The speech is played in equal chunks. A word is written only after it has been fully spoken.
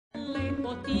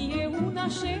lepo ti je u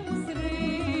našem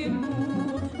Sremu,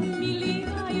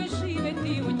 milina je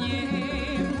živeti u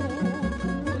njemu.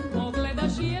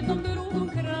 Pogledaš jednom drugom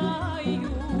kraju,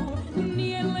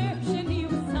 nije lepše ni u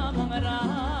samom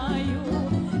raju.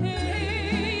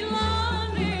 Ej,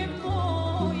 lane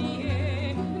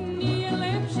moje, nije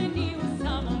lepše ni u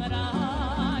samom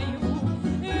raju.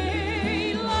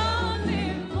 Ej,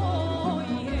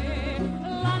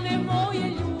 lane moje,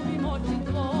 ljubim oči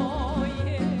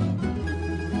tvoje.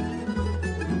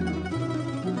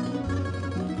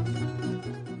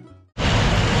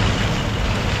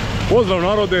 Pozdrav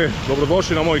narode,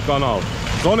 dobrodošli na moj kanal.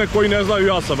 Za one koji ne znaju,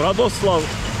 ja sam Radoslav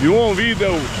i u ovom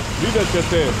videu vidjet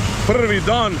ćete prvi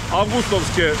dan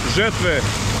avgustovske žetve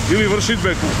ili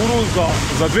vršidbe kukuruza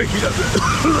za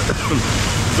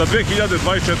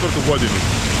 2024. godinu.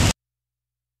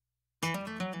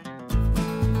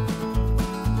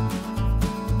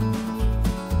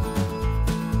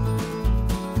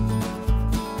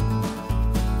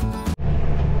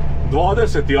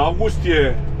 Avgust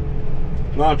je,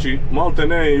 znači malte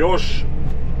ne još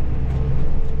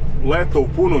leto u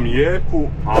punom jeku,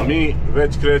 a mi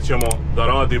već krećemo da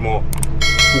radimo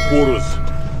kukuruz.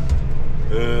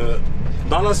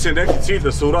 Danas je neki cilj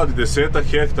da se uradi 10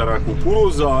 hektara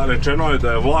kukuruza, rečeno je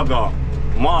da je vlaga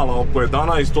mala, oko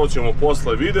 11, to ćemo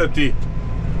posle videti.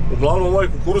 Uglavnom ovaj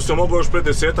kukuruz se mogao još pre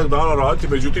 10 dana raditi,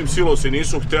 međutim silosi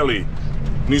nisu hteli,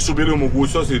 nisu bili u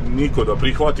mogućnosti niko da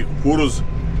prihvati kukuruz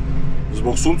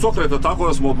zbog suncokreta, tako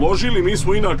da smo odložili. Mi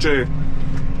smo inače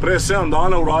pre 7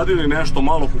 dana uradili nešto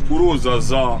malo kukuruza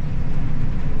za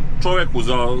čoveku,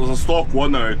 za stoku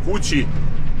odneve kući.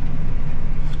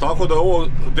 Tako da je ovo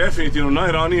definitivno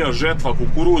najranija žetva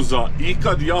kukuruza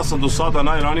ikad. Ja sam do sada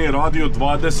najranije radio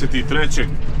 23.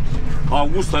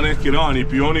 avgusta, neki rani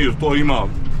pionir, to ima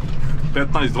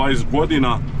 15-20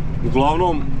 godina.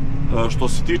 Uglavnom, što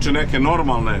se tiče neke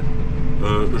normalne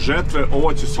žetve,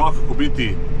 ovo će svakako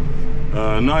biti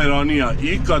najranija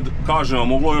ikad. Kažem vam,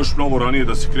 moglo je još mnogo ranije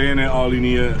da se krene, ali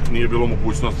nije bilo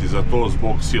mogućnosti za to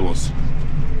zbog silosa.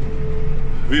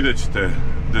 Vidjet ćete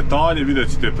detalje, vidjet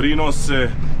ćete prinose,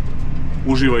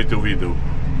 uživajte u videu.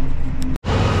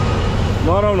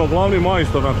 Naravno, glavni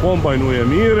majstor na kombajnu je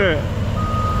Mire.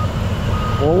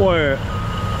 Ovo je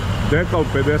dekal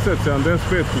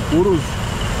 50-75 kukuruz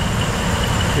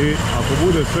i ako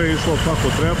bude sve išlo kako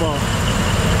treba,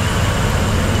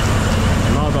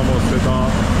 nadamo se da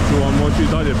ću vam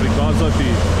moći dalje prikazati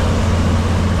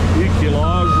i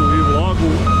kilažu i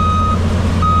vlagu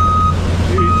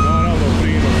i naravno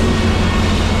prinos.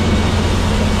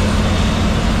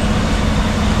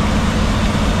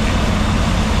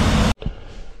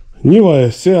 Njiva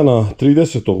je sejana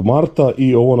 30. marta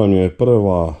i ovo nam je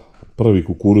prvi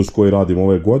kukuruz koji radimo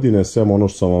ove godine, sem ono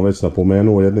što sam vam već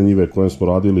napomenuo, jedne njive koje smo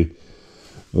radili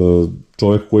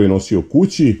čovjek koji je nosio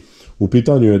kući. U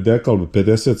pitanju je dekal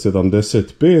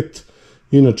 50-75,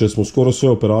 inače smo skoro sve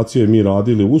operacije mi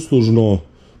radili uslužno,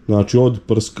 znači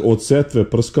od setve,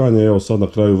 prskanja, evo sad na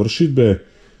kraju vršidbe,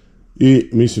 i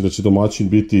mislim da će domaćin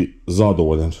biti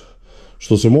zadovoljan.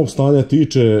 Što se mog stanja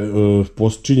tiče,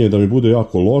 počinje da mi bude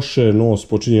jako loše, nos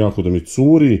počinje jako da mi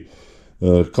curi,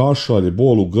 kašalj,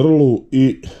 bol u grlu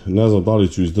i ne znam da li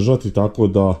ću izdržati, tako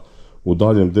da u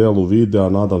daljem delu videa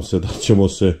nadam se da ćemo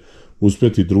se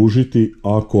uspjeti družiti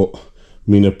ako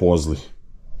mi ne pozli.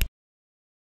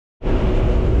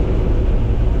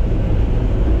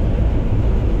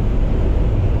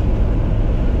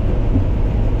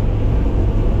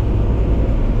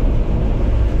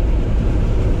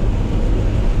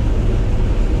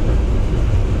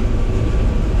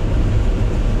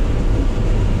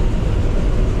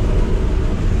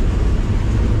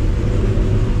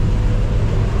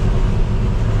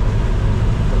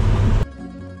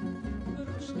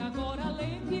 Fruška gora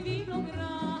lepi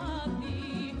vinogradi,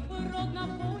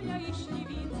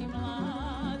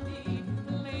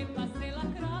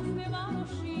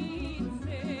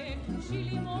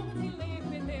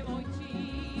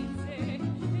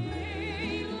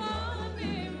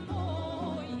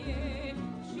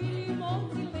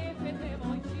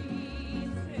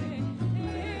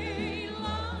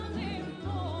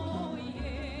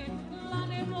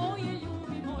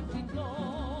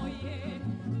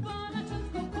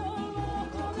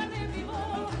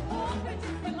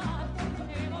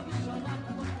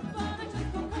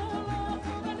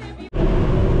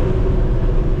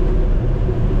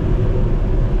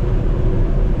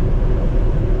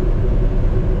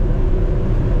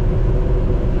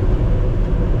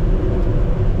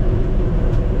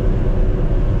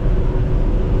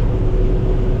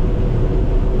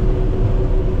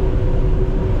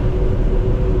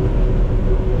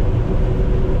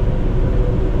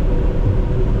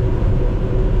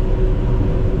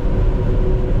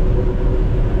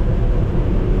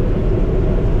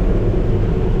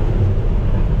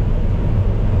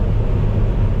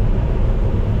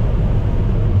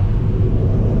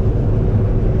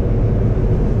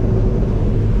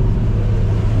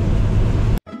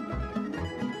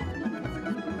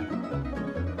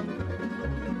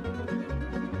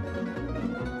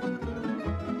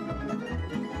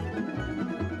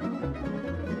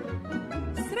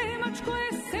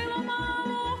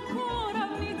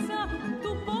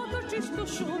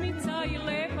 šumica i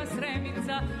lepa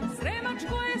Sremica.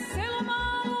 Sremačko je selo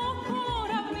malo okolo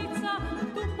ravnica,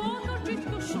 tu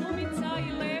potočićko šumica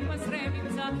i lepa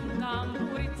Sremica.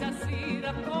 Tamburica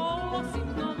svira, kolo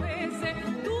sitno veze,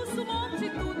 tu su momci,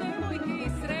 tu devojke i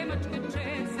sremačke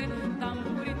čeze.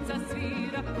 Tamburica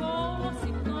svira, kolo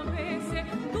sitno veze,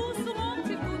 tu su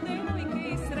momci, tu devojke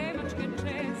i sremačke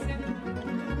čeze.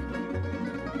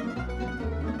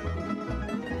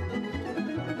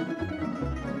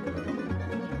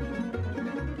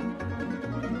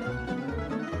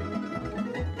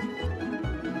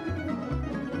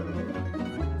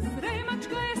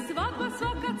 Sremačka je svadba,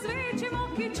 svaka cvećem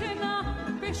okićena,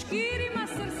 peškirima,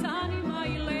 srsanima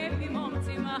i lepim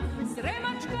momcima.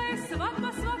 Sremačka je svadba,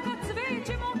 svaka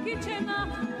cvećem okićena,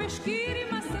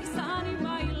 peškirima,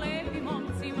 srsanima i lepim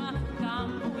momcima.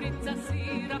 Tamburica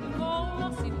svira, kolo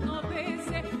sitno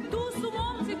veze, tu su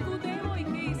momci, tu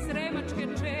devojke i sremačke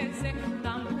čeze.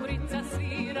 Tamburica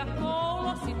svira,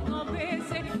 kolo sitno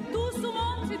veze, tu su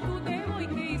momci, tu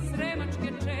devojke i sremačke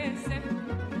čeze.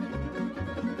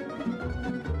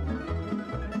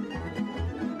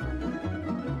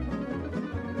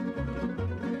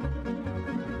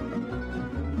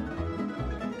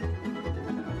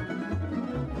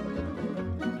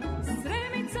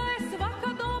 Sremica je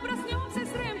svaka dobra, s njom se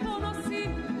Srem ponosi,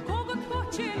 kogod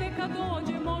hoće neka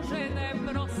dođe, može da je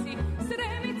prosi.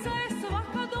 Sremica je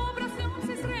svaka dobra, s njom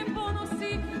se Srem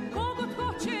ponosi, kogod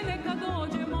hoće neka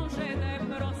dođe, može da je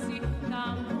prosi.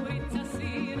 Tamburica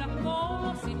svira,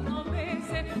 kolo sitno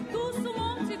veze, tu su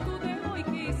momci, tu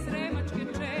devojke i sremačke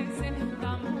čeze.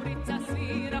 Tamburica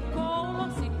svira, kolo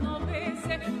sitno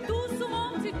veze, tu su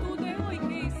momci, tu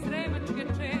devojke i sremačke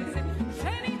čeze.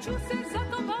 Ženiću se za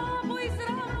to babo iz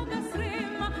ravnoga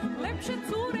Srema, lepše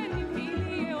cure ni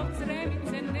milije od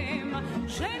Sremice nema.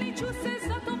 Ženiću se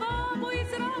za to babo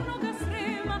iz ravnoga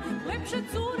Srema, lepše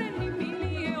cure ni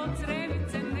milije od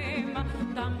Sremice nema.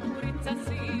 Tamburica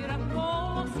svira,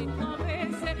 kolo sitno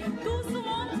veze, tu su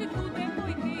momci, tu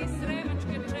devojke i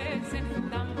sremačke čeze.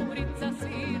 Tamburica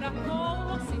svira,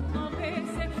 kolo sitno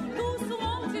veze, tu su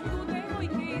momci, tu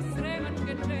devojke i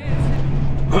sremačke čeze.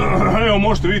 Evo,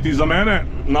 možete vidjeti iza mene,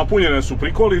 napunjene su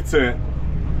prikolice.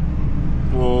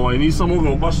 Nisam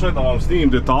mogao baš sve da vam snimim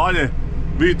detalje.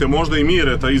 Vidite možda i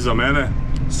Mireta iza mene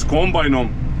s kombajnom.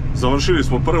 Završili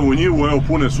smo prvu njivu, evo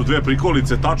pune su 2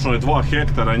 prikolice, tačno je 2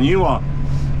 hektara njiva.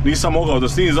 Nisam mogao da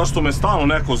snimim, zašto me stalno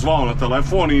neko zvao na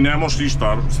telefon i ne možeš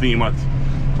ništa snimati.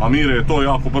 A Mire je to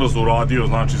jako brzo uradio,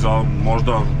 znači za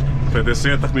možda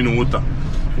 50 minuta.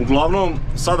 Uglavnom,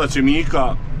 sada će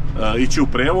Mika ići u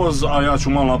prevoz, a ja ću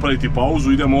malo napraviti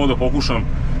pauzu, idemo ovdje pokušam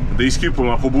da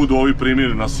iskipujem ako budu ovi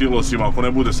primjeri na silosima, ako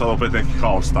ne bude sad opet neki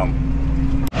haos tamo.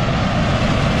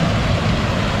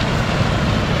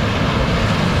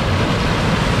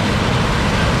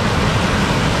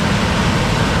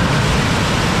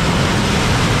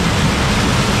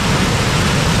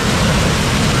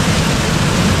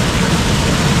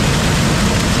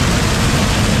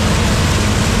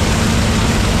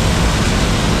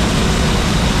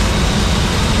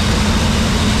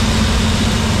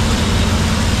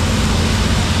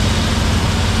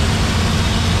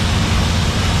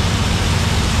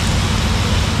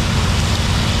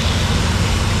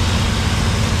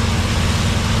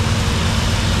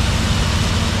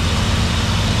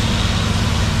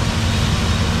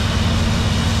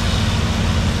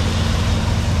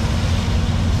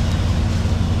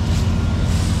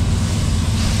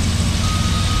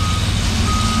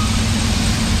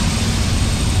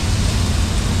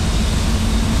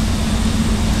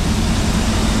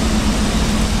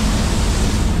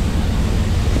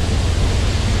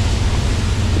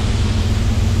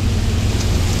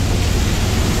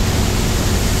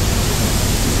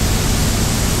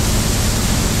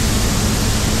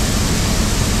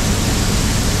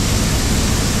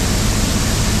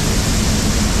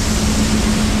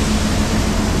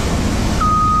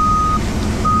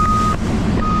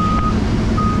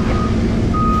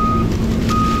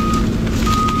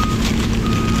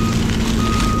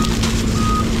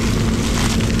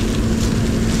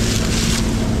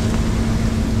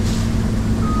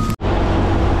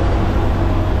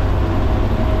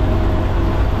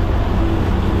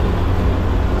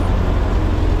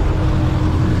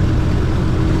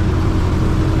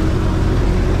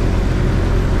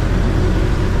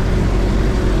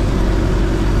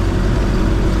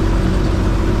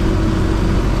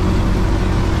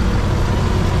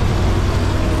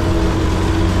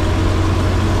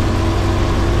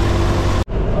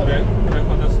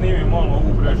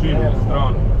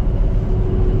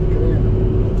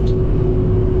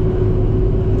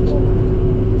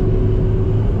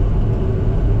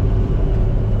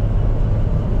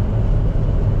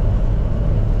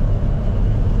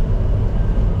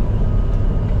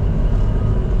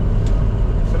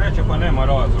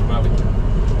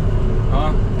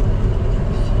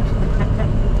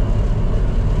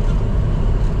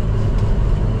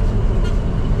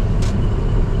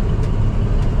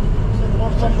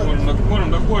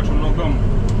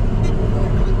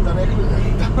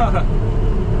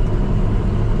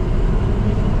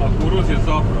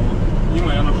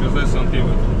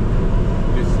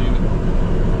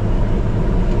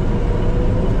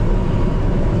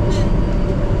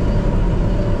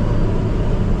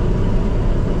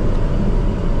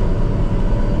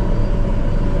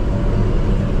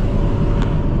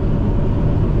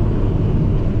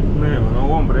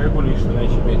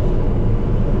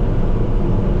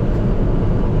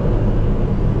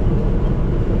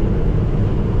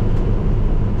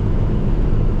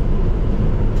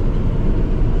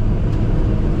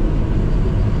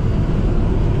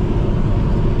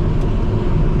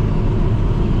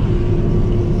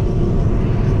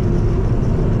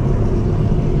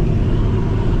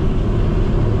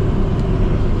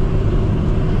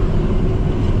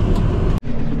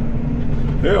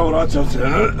 vraćam se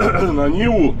na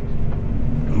njivu.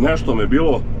 Nešto me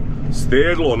bilo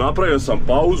steglo, napravio sam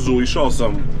pauzu, išao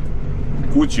sam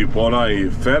kući po onaj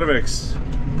Fairvex.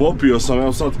 Popio sam,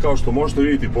 evo sad kao što možete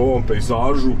vidjeti po ovom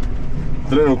pejzažu,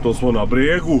 trenutno smo na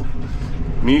bregu.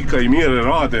 Mika i Mire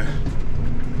rade,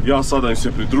 ja sada im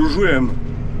se pridružujem.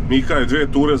 Mika je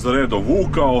 2 ture za redom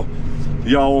vukao.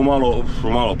 Ja ovo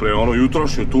malo pre, onu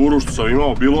jutrošnju turu što sam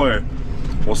imao, bilo je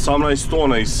 18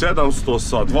 tona i 700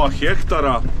 sa 2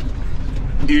 hektara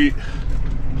i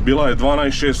bila je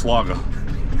 12,6 laga.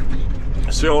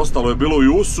 Sve ostalo je bilo u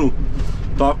jusu,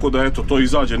 tako da eto, to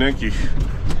izađe nekih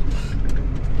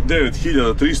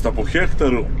 9300 po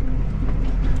hektaru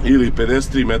ili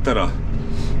 53 metara,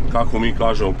 kako mi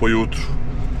kažemo, po jutru.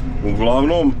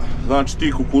 Uglavnom, znači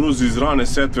ti kukuruzi iz rane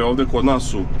setve ovdje kod nas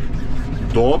su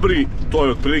dobri, to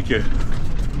je otprilike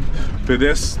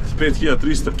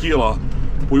 55.300 kila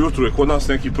po jutru je kod nas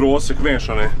neki prosek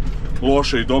mešane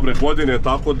loše i dobre godine,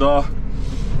 tako da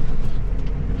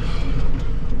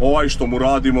ovaj što mu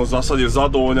radimo za sad je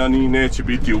zadovoljan i neće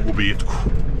biti u gubitku.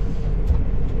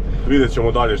 Vidjet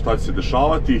ćemo dalje šta će se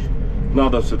dešavati.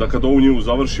 Nadam se da kad ovu njivu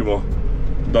završimo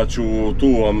da ću tu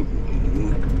vam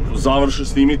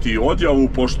snimiti odjavu,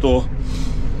 pošto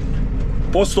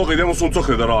posle toga idemo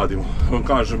suncokret da radimo. Vam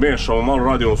kažem, mešamo, malo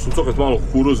radimo suncokret, malo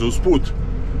kukuruze usput,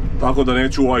 tako da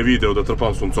neću u ovaj video da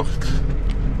trpam suncokret.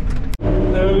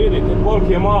 Evo vidite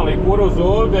koliki je mali kukuruz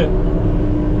ovdje.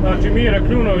 Znači Mire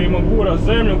kljunovima gura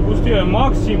zemlju, pustio je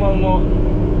maksimalno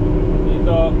i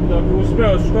da bi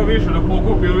uspeo što više da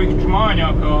pokupi ovih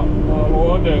čmanjaka, ali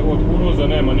ovdje od kukuruza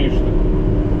nema ništa.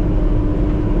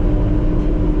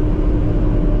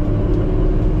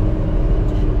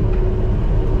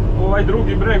 Ovaj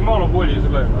drugi breg malo bolje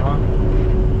izgleda, a?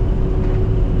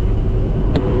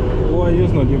 Ovaj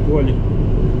iznad je bolji.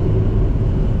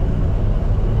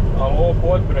 Ali ovo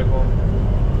pod bregom.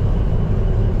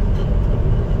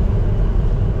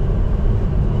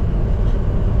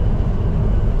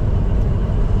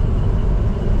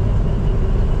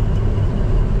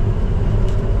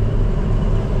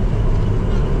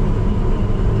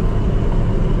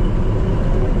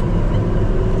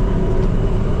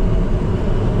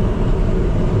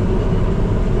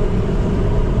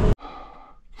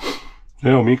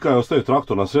 Evo, Mika je ostavio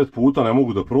traktor na sred puta, ne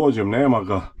mogu da prođem, nema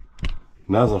ga.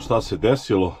 Ne znam šta se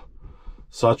desilo.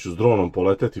 Sad ću s dronom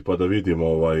poleteti pa da vidim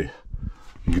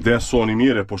gde su oni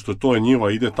Mire, pošto to je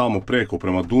njiva, ide tamo preko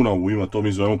prema Dunavu, ima to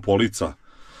mi zovemo polica.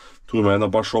 Tu ima jedna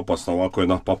baš opasna, ovako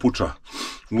jedna papuča.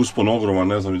 Uspon ogroman,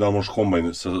 ne znam i da li može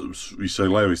kombajn i sa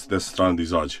leve i sa desne strane da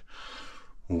izađe.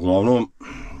 Uglavnom,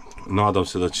 nadam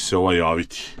se da će se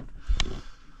javiti.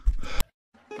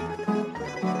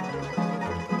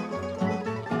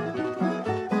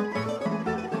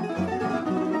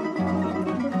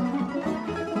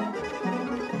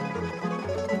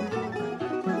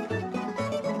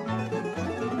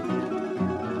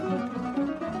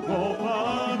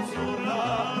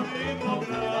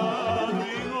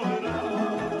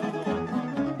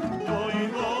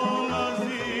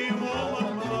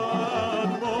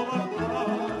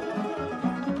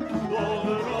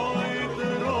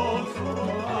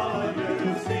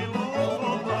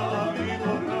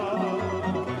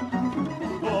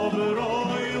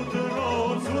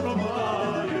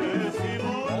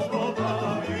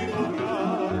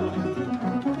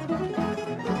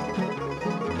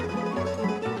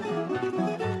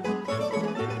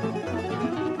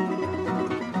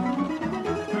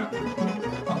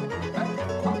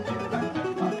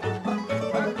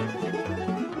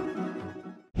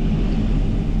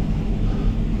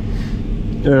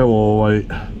 Evo,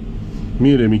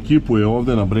 Mire mi kipuje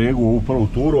ovdje na bregu ovu prvu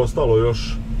turu, ostalo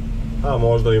još,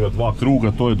 možda ima 2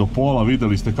 kruga, to je do pola.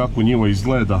 Vidjeli ste kako njiva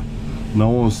izgleda na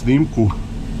ovom snimku.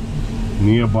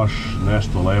 Nije baš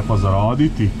nešto lepa za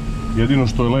raditi, jedino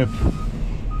što je lep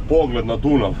pogled na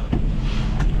Dunav.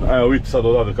 Evo vidite sad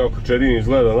odavde kako Čedin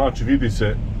izgleda, znači vidi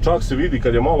se, čak se vidi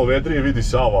kad je malo vedrije, vidi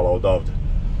se Avala odavde.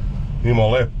 Ima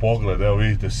lep pogled, evo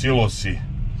vidite silosi.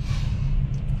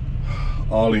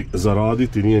 Ali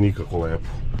zaraditi nije nikako lepo.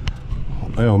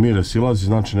 Evo Mire silazi,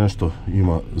 znači nešto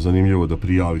ima zanimljivo da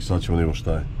prijavi, sad ćemo da imamo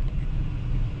šta je.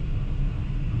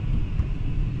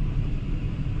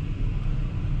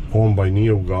 Kombaj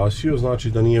nije ugasio,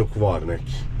 znači da nije kvar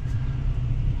neki.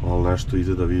 Ali nešto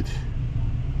ide da vidi.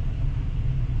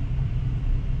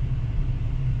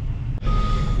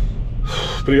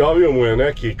 Prijavio mu je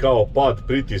neki kao pad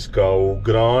pritiska u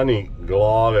grani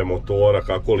glave motora,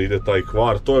 kako li ide taj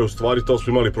kvar. To je u stvari, to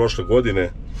smo imali prošle godine,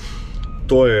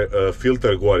 to je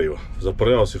filter goriva.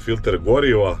 Zaprljao se filter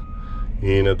goriva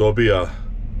i ne dobija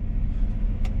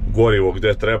gorivo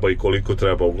gdje treba i koliko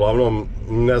treba. Uglavnom,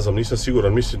 ne znam, nisam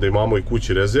siguran, mislim da imamo i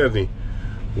kući rezervni.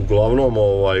 Uglavnom,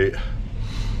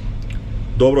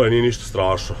 dobro je, nije ništa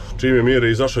strašno. Čim je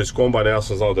Mire izašao iz kombajna, ja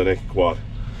sam znao da je neki kvar.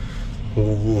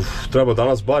 Treba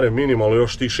danas barem minimalno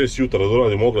još tih 6 jutra da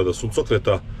doradimo ogleda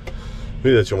suncokreta.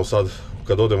 Vidjet ćemo sad,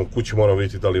 kad odemo kući, moram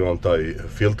vidjeti da li imam taj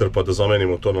filter pa da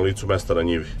zamenimo to na licu mesta na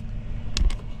njivi.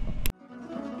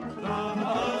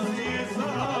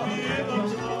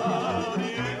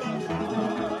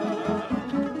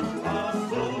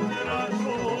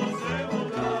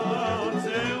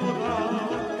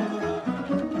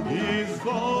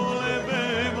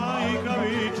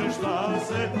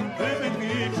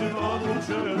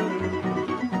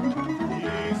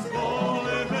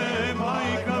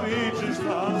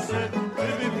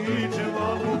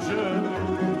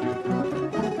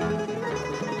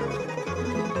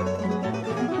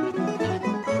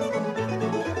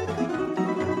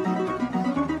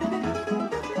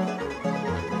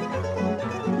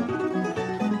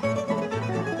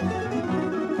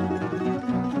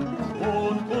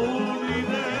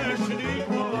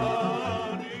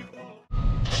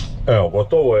 Evo,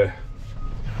 gotovo je.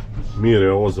 Mire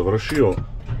je ovo završio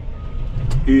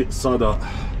i sada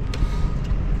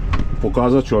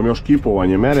pokazat ću vam još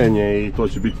kipovanje, merenje i to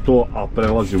će biti to, a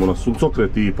prelazimo na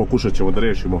suncokret i pokušat ćemo da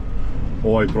riješimo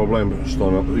ovaj problem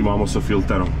što imamo sa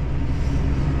filterom.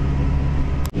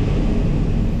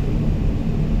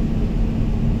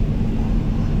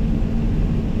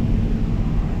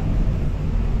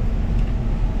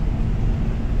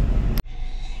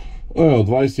 Evo,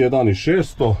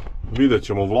 21.600, vidjet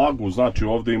ćemo vlagu, znači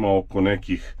ovdje ima oko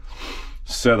nekih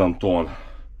 7 tona.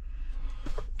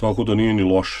 Tako da nije ni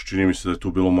loše, čini mi se da je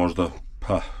tu bilo možda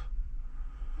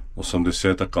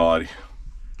 80 ari,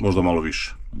 možda malo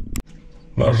više.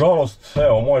 Nažalost,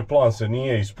 evo, moj plan se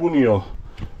nije ispunio.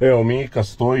 Evo, Mika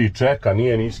stoji i čeka,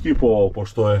 nije ni skipovao,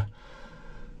 pošto je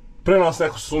pre nas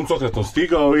neko suncokretom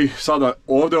stigao i sada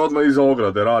ovdje odmah iza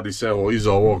ograde radi se, evo,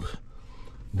 iza ovog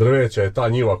drveća je ta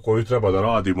njiva koju treba da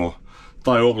radimo,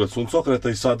 taj ogled suncokreta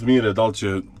i sad Mire da li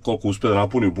će koliko uspije da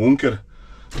napuni bunker.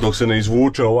 Dok se ne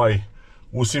izvuče ovaj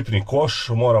usipni koš,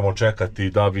 moramo čekati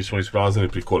da bismo ispraznili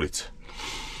prikolice.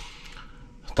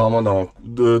 Tamo da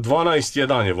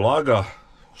 12.1 je vlaga,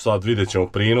 sad vidjet ćemo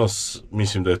prinos,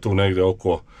 mislim da je tu negdje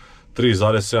oko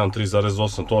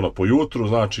 3,7-3,8 tona po jutru,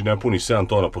 znači ne puni 7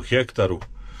 tona po hektaru,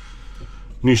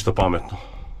 ništa pametno.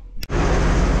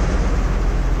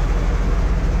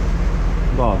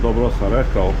 Da, dobro sam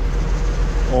rekao,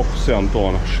 oko 7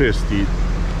 tona,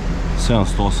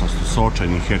 6.700-800 sa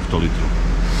očajnim hektolitrom.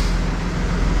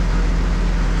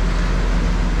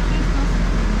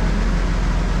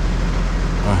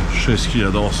 E,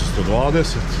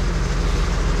 6.820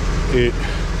 i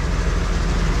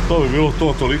to bi bilo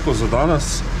to toliko za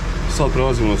danas. Sad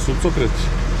prelazimo na suncokret.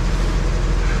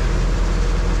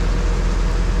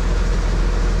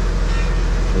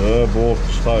 Bog,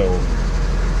 šta je ovo?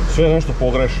 Sve je nešto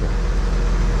pogrešno.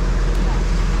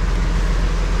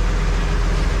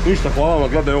 Ništa, hvala vam na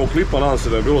gledanje ovog klipa, nadam se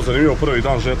da je bilo zanimljivo. Prvi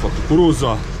dan žetva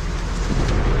kukuruza.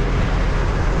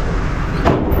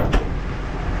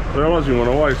 Prelazimo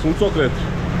na ovaj suncokret.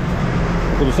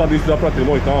 Ako do sad niste zapratili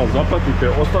moj kanal, zapratite,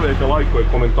 ostavljajte lajkove,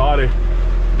 komentare,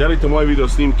 delite moje video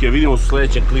snimke, vidimo se u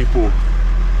sljedećem klipu.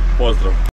 Pozdrav!